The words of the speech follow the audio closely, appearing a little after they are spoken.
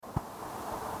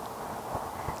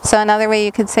So another way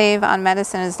you could save on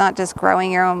medicine is not just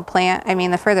growing your own plant. I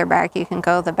mean, the further back you can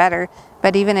go, the better.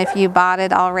 But even if you bought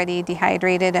it already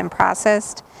dehydrated and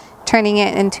processed, turning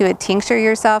it into a tincture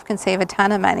yourself can save a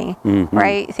ton of money,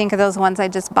 right? Think of those ones I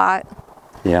just bought.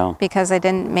 Yeah. Because I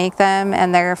didn't make them,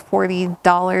 and they're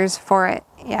 $40 for it.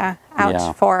 Yeah. Ouch.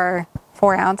 Yeah. For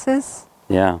 4 ounces.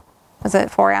 Yeah. Was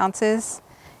it 4 ounces?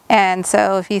 And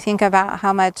so if you think about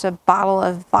how much a bottle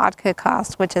of vodka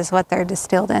costs, which is what they're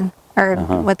distilled in, or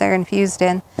what they're infused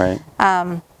in, Right.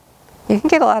 you can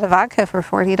get a lot of vodka for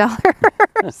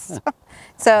 $40.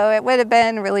 So it would have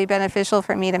been really beneficial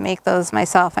for me to make those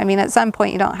myself. I mean, at some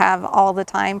point you don't have all the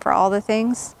time for all the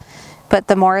things, but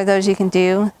the more of those you can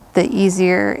do, the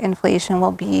easier inflation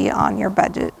will be on your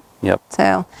budget. Yep.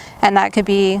 So, and that could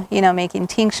be, you know, making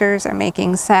tinctures or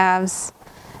making salves,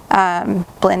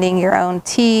 blending your own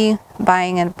tea,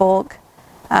 buying in bulk,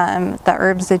 the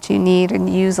herbs that you need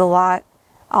and use a lot.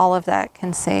 All of that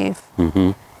can save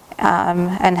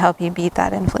and help you beat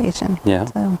that inflation. Yeah.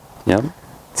 So. Yep.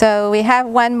 So we have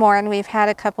one more, and we've had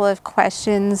a couple of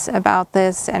questions about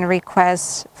this and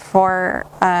requests for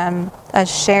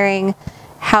us sharing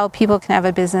how people can have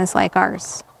a business like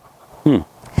ours.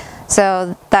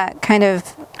 So that kind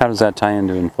of... How does that tie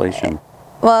into inflation?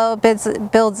 Well,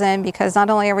 it builds in, because not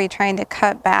only are we trying to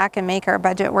cut back and make our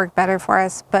budget work better for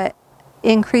us, but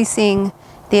increasing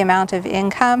the amount of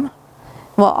income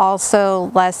will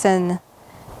also lessen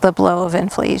the blow of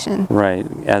inflation. Right.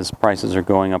 As prices are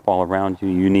going up all around you,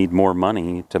 you need more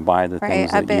money to buy the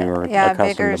things that you are accustomed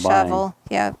bigger to buying. shovel.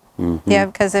 Yep. Yeah,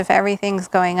 because if everything's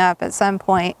going up, at some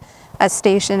point, a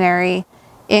stationary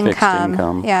income, Fixed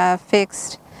income. yeah,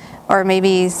 fixed, or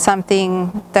maybe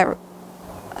something that,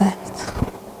 I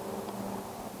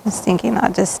was thinking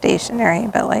not just stationary,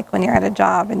 but like when you're at a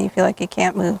job and you feel like you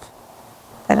can't move.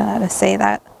 I don't know how to say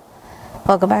that.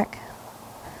 We'll go back.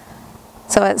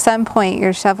 So at some point,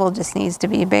 your shovel just needs to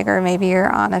be bigger. Maybe you're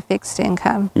on a fixed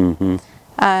income.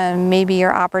 Maybe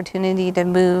your opportunity to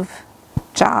move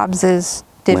jobs is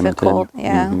difficult.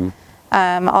 Limited.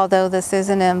 Yeah. Although this is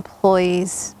an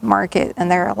employee's market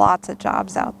and there are lots of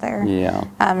jobs out there.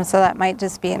 Yeah. So that might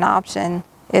just be an option,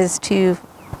 is to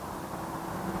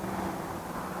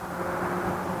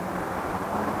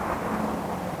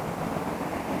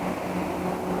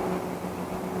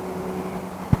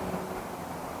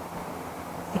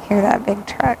hear that big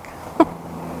truck.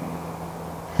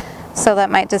 So that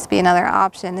might just be another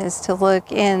option, is to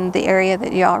look in the area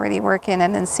that you already work in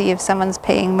and then see if someone's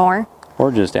paying more.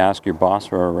 Or just ask your boss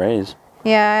for a raise.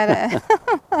 Yeah,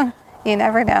 you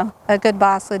never know. A good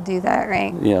boss would do that,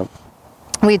 right? Yep.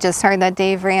 We just heard that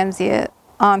Dave Ramsey at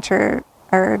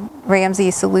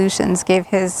Ramsey Solutions gave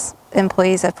his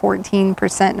employees a 14%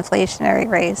 inflationary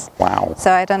raise. Wow.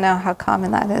 So I don't know how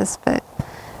common that is, but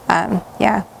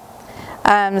yeah.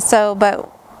 But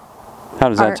how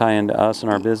does that tie into us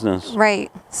and our business?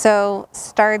 Right. So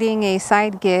starting a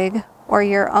side gig or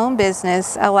your own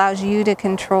business allows you to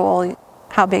control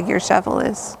how big your shovel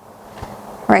is.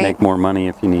 Right. Make more money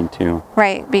if you need to.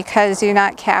 Right, because you're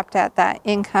not capped at that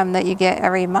income that you get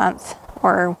every month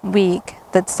or week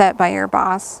that's set by your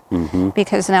boss.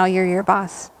 Because now you're your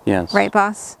boss. Yes. Right,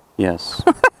 boss? Yes.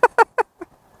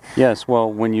 Yes.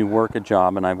 Well, when you work a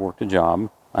job, and I've worked a job,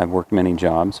 I've worked many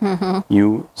jobs,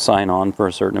 you sign on for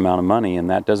a certain amount of money, and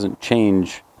that doesn't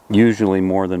change usually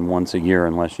more than once a year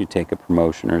unless you take a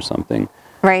promotion or something.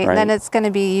 Right, and then it's going to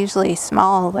be usually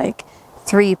small, like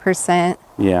 3%.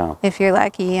 Yeah. If you're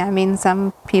lucky. I mean,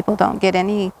 some people don't get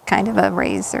any kind of a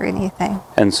raise or anything.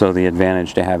 And so the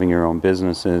advantage to having your own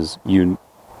business is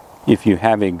if you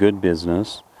have a good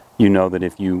business, you know that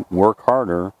if you work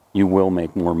harder, you will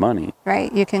make more money.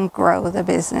 Right, you can grow the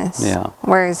business. Yeah.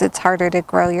 Whereas it's harder to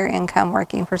grow your income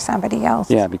working for somebody else.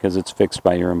 Yeah, because it's fixed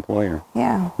by your employer.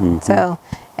 Yeah. So,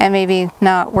 and maybe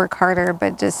not work harder,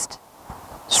 but just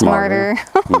smarter.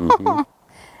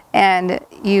 And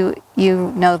you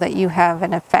know that you have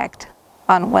an effect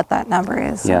on what that number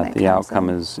is. Yeah, the outcome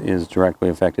is directly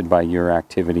affected by your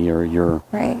activity or your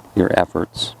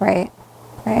efforts. Right.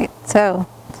 So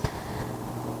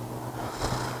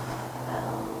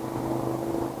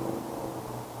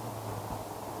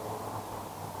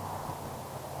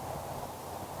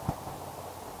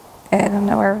I don't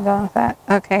know where we're going with that.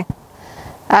 Okay.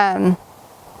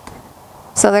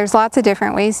 So there's lots of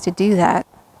different ways to do that.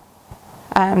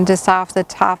 Just off the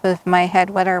top of my head,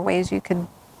 what are ways you could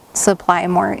supply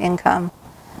more income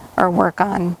or work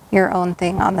on your own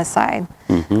thing on the side?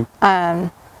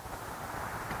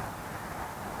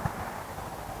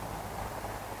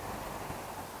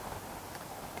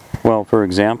 Well, for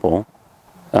example,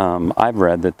 I've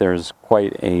read that there's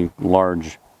quite a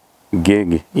large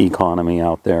gig economy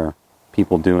out there.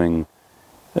 People doing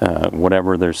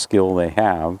whatever their skill they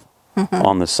have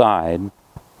on the side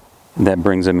that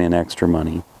brings them in extra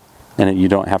money. And you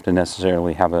don't have to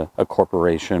necessarily have a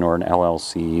corporation or an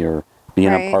LLC or be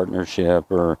in a partnership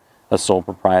or a sole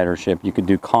proprietorship. You could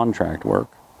do contract work.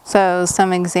 So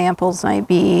some examples might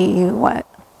be what?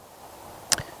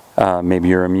 Maybe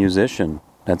you're a musician.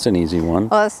 That's an easy one.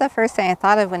 Well, that's the first thing I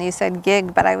thought of when you said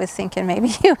gig, but I was thinking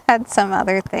maybe you had some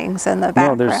other things in the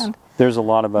background. No, there's a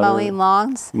lot of other... Mowing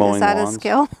lawns? Is that a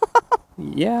skill?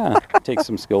 Yeah, it takes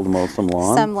some skill to mow some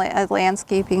lawn. Some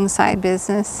landscaping side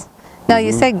business. No,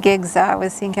 you said gigs, though. I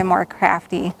was thinking more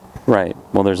crafty. Right.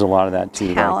 Well, there's a lot of that,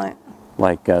 too. Talent.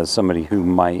 Like somebody who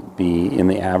might be in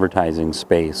the advertising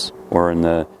space or in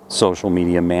the social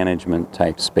media management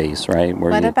type space, right?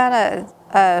 What about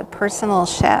a personal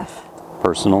chef?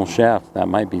 Personal chef, that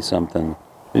might be something.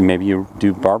 Maybe you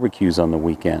do barbecues on the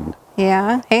weekend.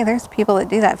 Yeah. Hey, there's people that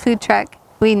do that. Food truck.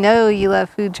 We know you love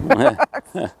food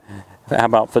trucks. How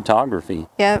about photography?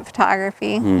 Yep,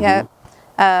 photography. Yep.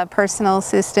 Personal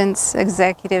assistants,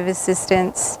 executive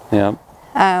assistants. Yep.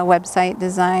 Website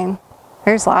design.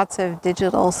 There's lots of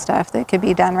digital stuff that could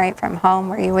be done right from home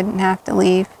where you wouldn't have to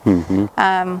leave.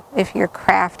 If you're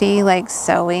crafty, like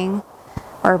sewing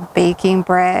or baking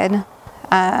bread,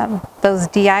 those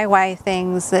DIY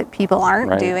things that people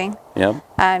aren't doing,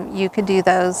 you could do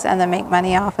those and then make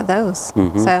money off of those.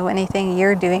 So anything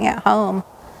you're doing at home,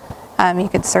 you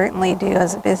could certainly do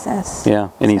as a business. Yeah,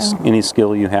 any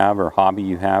skill you have or hobby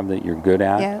you have that you're good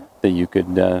at that you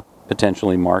could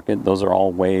potentially market, those are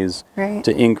all ways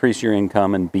to increase your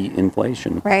income and beat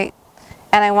inflation. Right.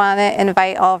 And I want to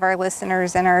invite all of our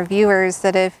listeners and our viewers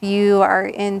that if you are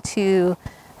into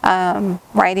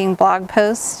writing blog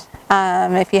posts,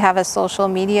 if you have a social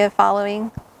media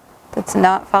following that's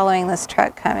not following this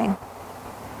truck coming.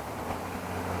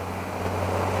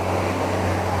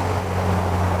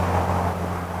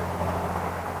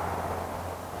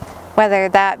 Whether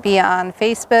that be on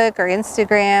Facebook or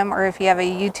Instagram, or if you have a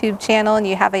YouTube channel and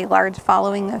you have a large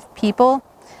following of people,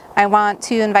 I want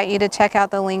to invite you to check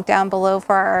out the link down below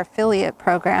for our affiliate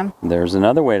program. There's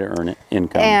another way to earn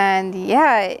income. And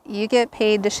yeah, you get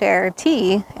paid to share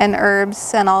tea and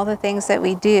herbs and all the things that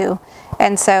we do.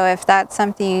 And so if that's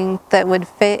something that would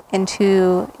fit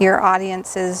into your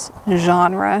audience's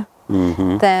genre,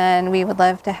 then we would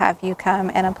love to have you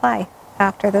come and apply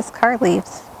after this car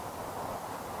leaves.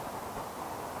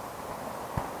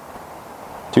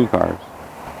 2 cars.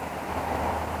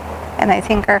 And I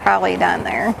think are probably done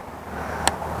there.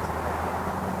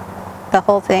 The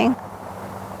whole thing.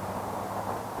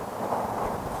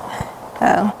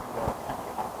 Oh.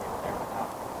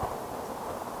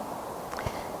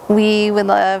 We would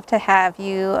love to have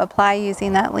you apply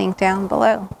using that link down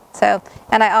below. So,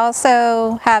 and I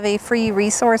also have a free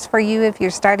resource for you if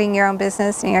you're starting your own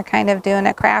business and you're kind of doing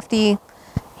a crafty,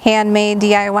 handmade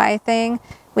DIY thing.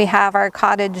 We have our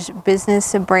Cottage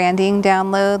Business Branding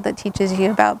download that teaches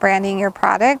you about branding your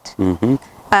product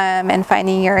and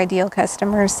finding your ideal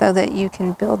customers so that you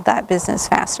can build that business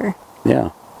faster. Yeah.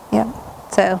 Yep.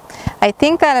 So I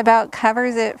think that about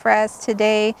covers it for us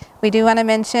today. We do want to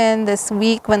mention this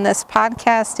week when this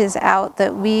podcast is out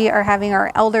that we are having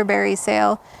our elderberry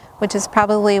sale, which is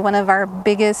probably one of our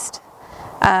biggest,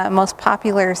 most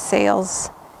popular sales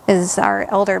is our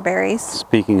elderberries.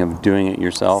 Speaking of doing it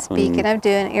yourself.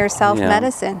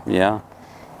 Medicine. Yeah.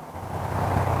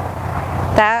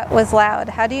 That was loud.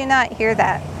 How do you not hear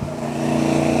that?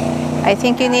 I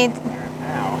think you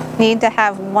need to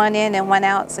have one in and one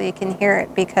out so you can hear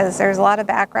it, because there's a lot of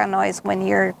background noise when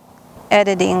you're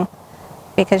editing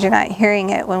because you're not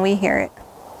hearing it when we hear it.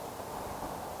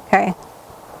 Okay.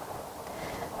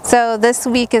 So this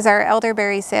week is our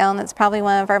elderberry sale, and it's probably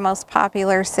one of our most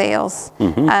popular sales.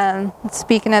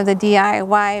 Speaking of the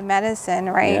DIY medicine,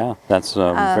 right? Yeah, that's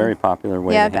a very popular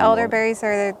way to handle elderberries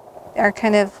are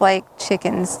kind of like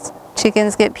chickens.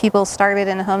 Chickens get people started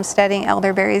in homesteading.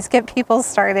 Elderberries get people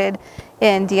started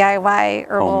in DIY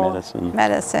herbal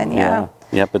medicine. Yeah.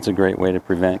 Yep, it's a great way to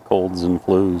prevent colds and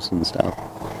flus and stuff.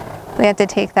 We have to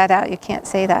take that out. You can't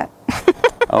say that.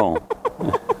 Oh.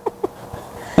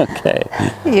 Okay.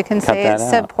 You can say it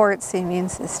supports the immune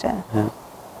system. Yeah.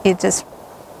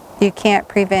 You can't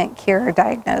prevent, cure, or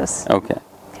diagnose. Okay.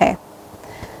 Okay.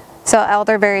 So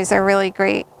elderberries are really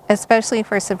great, especially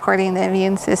for supporting the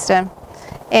immune system.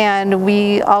 And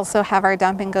we also have our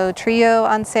Dump and Go Trio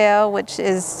on sale, which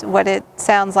is what it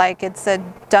sounds like. It's a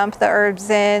dump the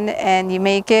herbs in and you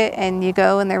make it and you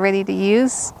go and they're ready to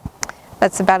use.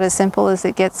 That's about as simple as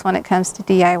it gets when it comes to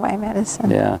DIY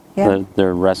medicine. Yeah.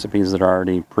 They're recipes that are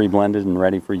already pre-blended and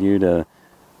ready for you to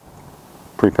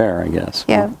prepare, I guess.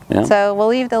 Yeah. Yeah. So we'll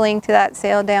leave the link to that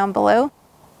sale down below.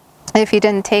 If you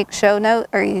didn't take show note,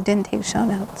 or you didn't take show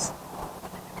notes.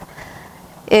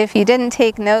 If you didn't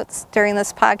take notes during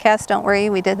this podcast, don't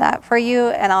worry, we did that for you.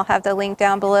 And I'll have the link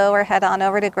down below, or head on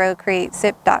over to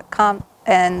growcreatesip.com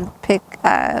and pick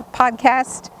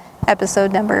podcast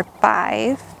episode number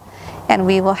 5. And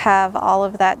we will have all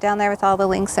of that down there with all the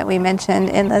links that we mentioned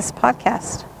in this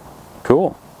podcast.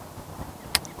 Cool.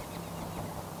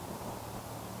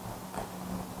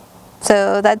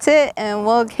 So that's it, and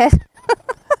we'll get...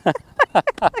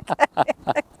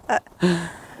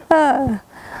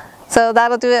 So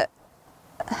that'll do it.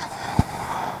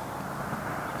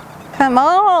 Come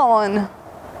on.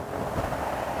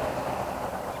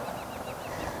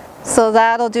 So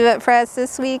that'll do it for us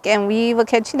this week, and we will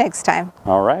catch you next time.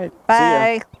 All right. See ya.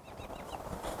 Bye.